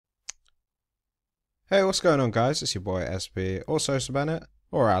Hey, what's going on, guys? It's your boy SB, also Bennett,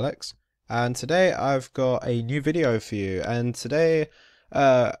 or Alex, and today I've got a new video for you. And today,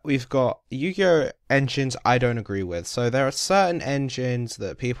 we've got Yu-Gi-Oh! Engines I don't agree with. So there are certain engines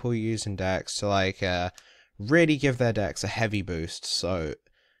that people use in decks to really give their decks a heavy boost. So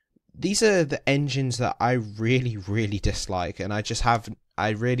these are the engines that I really dislike, and I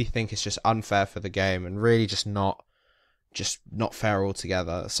really think it's just unfair for the game, and really just not fair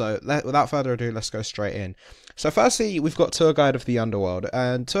altogether. So without further ado, let's go straight in. So firstly, we've got Tour Guide of the Underworld,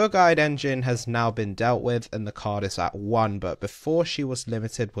 and Tour Guide engine has now been dealt with, and the card is at 1, but before she was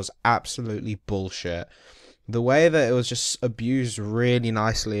limited was absolutely bullshit. The way that it was just abused really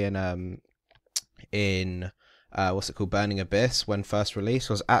nicely in what's it called, Burning Abyss, when first released,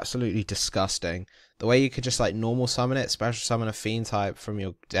 was absolutely disgusting. The way you could just like normal summon it, special summon a fiend type from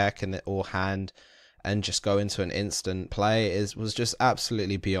your deck or hand, and just go into an instant play was just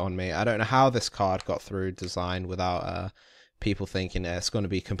absolutely beyond me. I don't know how this card got through design without people thinking it's going to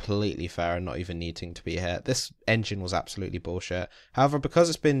be completely fair and not even needing to be hit. This engine was absolutely bullshit. However, because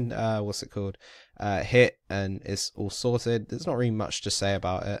it's been hit and it's all sorted, there's not really much to say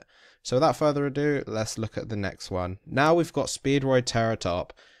about it. So without further ado, let's look at the next one. Now we've got Speedroid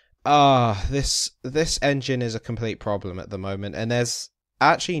Terratop. This engine is a complete problem at the moment, and there's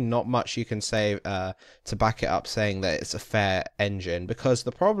actually not much you can say to back it up saying that it's a fair engine, because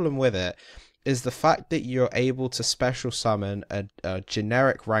the problem with it is the fact that you're able to special summon a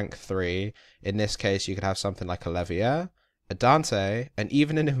generic rank 3. In this case, you could have something like a Levier, a Dante, and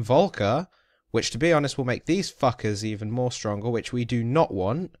even an Involker, which to be honest will make these fuckers even more stronger, which we do not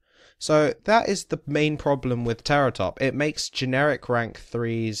want. So that is the main problem with Terratop. It makes generic rank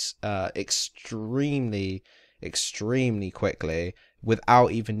 3s extremely quickly,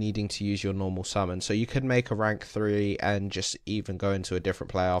 without even needing to use your normal summon. So you could make a rank 3 and just even go into a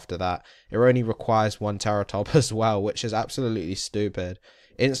different play after that. It only requires 1 Terratop as well, which is absolutely stupid.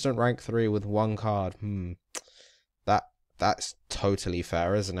 Instant rank 3 with 1 card. That's totally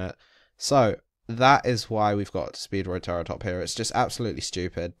fair, isn't it? So that is why we've got Speedroid Terratop here. It's just absolutely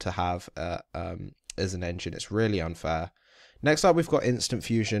stupid to have as an engine. It's really unfair. Next up, we've got Instant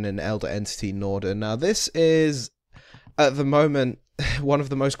Fusion and Elder Entity Norden. Now, this is, at the moment, one of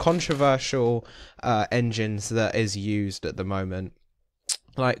the most controversial engines that is used at the moment.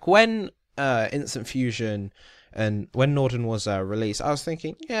 Like, when Instant Fusion and when Norden was released, I was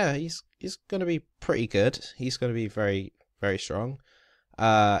thinking, yeah, he's going to be pretty good. He's going to be very strong.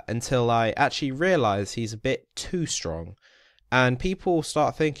 Until I actually realised he's a bit too strong. And people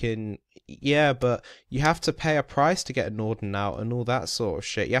start thinking, yeah, but you have to pay a price to get a Norden out and all that sort of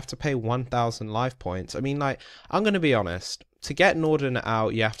shit. You have to pay 1,000 life points. I mean, like, I'm going to be honest. To get Norden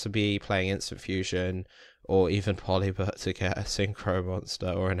out, you have to be playing Instant Fusion or even Polybot to get a Synchro Monster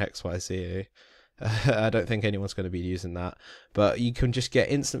or an XYZ. I don't think anyone's going to be using that. But you can just get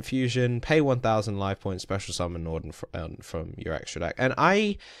Instant Fusion, pay 1,000 life points, special summon Norden from your extra deck. And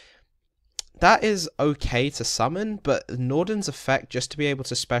that is okay to summon, but Norden's effect, just to be able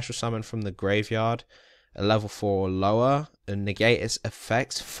to special summon from the graveyard a level 4 or lower and negate its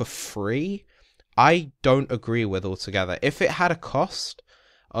effects for free, I don't agree with altogether. If it had a cost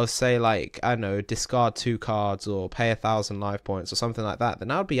of, say, like, I don't know, discard 2 cards or pay 1,000 life points or something like that,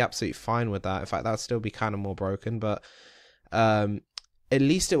 then I would be absolutely fine with that. In fact, that would still be kind of more broken, but at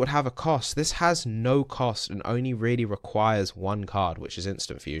least it would have a cost. This has no cost and only really requires 1 card, which is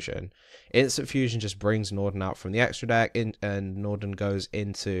Instant Fusion. Instant Fusion just brings Norden out from the extra deck, and Norden goes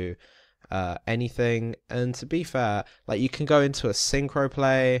into anything. And to be fair, like, you can go into a Synchro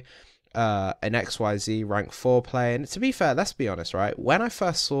play, an XYZ rank 4 play, and to be fair, let's be honest, right? When I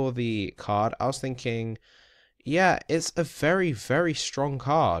first saw the card, I was thinking, yeah, it's a very strong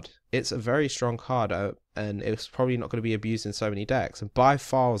card. It's a very strong card, and it's probably not going to be abused in so many decks. And by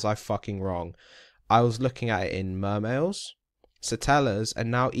far was I fucking wrong. I was looking at it in Mermails, Satellas, and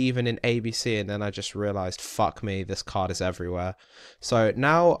now even in ABC, and then I just realized, fuck me, this card is everywhere. So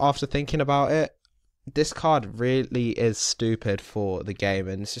now, after thinking about it, this card really is stupid for the game,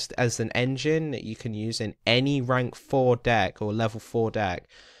 and it's just as an engine that you can use in any rank 4 deck or level 4 deck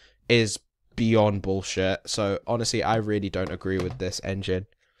is beyond bullshit. So honestly, I really don't agree with this engine.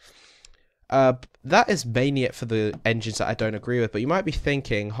 That is mainly it for the engines that I don't agree with, but you might be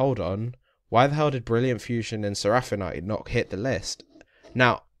thinking, hold on, why the hell did Brilliant Fusion and Seraphonite not hit the list?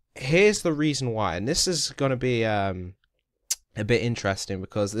 Now, here's the reason why, and this is going to be a bit interesting,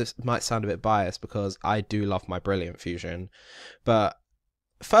 because this might sound a bit biased, because I do love my Brilliant Fusion. But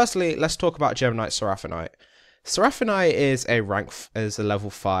firstly, let's talk about Gemini Seraphonite. Seraphonite is a level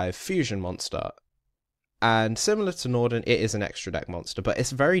 5 fusion monster. And similar to Norden, it is an extra deck monster, but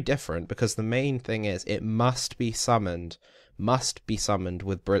it's very different because the main thing is it must be summoned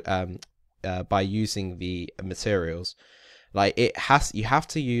with by using the materials. Like you have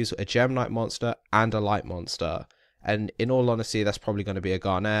to use a Gem Knight monster and a Light monster. And in all honesty, that's probably going to be a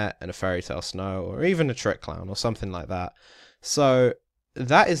Garnet and a Fairy Tale Snow, or even a Trick Clown or something like that. So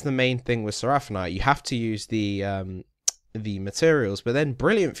that is the main thing with Seraphonite. You have to use the materials, but then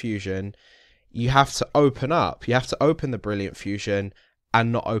Brilliant Fusion, you have to open up. You have to open the Brilliant Fusion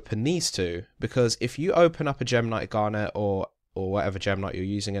and not open these two, because if you open up a Gem Knight Garnet or whatever Gem Knight you're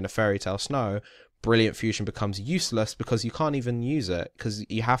using in a Fairy Tale Snow, Brilliant Fusion becomes useless because you can't even use it, because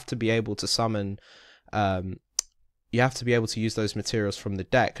you have to be able to summon. You have to be able to use those materials from the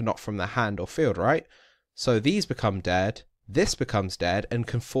deck, not from the hand or field, right? So these become dead, this becomes dead, and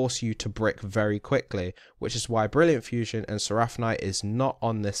can force you to brick very quickly, which is why Brilliant Fusion and Seraphonite is not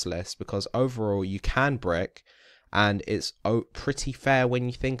on this list, because overall you can brick, and it's pretty fair when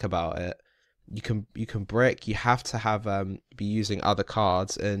you think about it. You can brick, you have to have be using other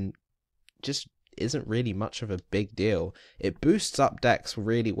cards, and just isn't really much of a big deal. It boosts up decks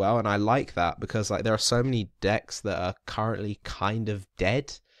really well, and I like that, because like there are so many decks that are currently kind of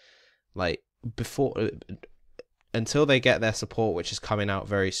dead, like until they get their support, which is coming out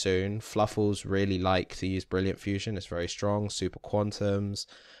very soon. Fluffles really like to use Brilliant Fusion. It's very strong. Super Quantums,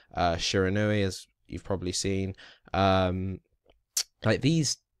 Shiranui, as you've probably seen, like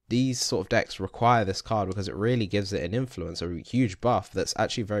these sort of decks require this card because it really gives it an influence, a huge buff that's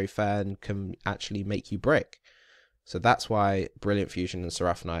actually very fair and can actually make you brick. So that's why Brilliant Fusion and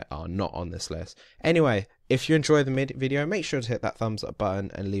Seraphonite are not on this list. Anyway, if you enjoyed the video, make sure to hit that thumbs up button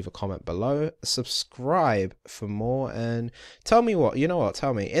and leave a comment below. Subscribe for more, and tell me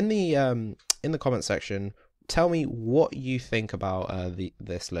tell me in the comment section, tell me what you think about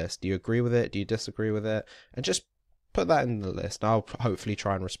this list. Do you agree with it? Do you disagree with it? And just put that in the list. I'll hopefully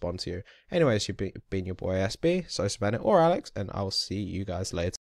try and respond to you. Anyways, you've been your boy SB, Sosa Bennett, or Alex, and I'll see you guys later.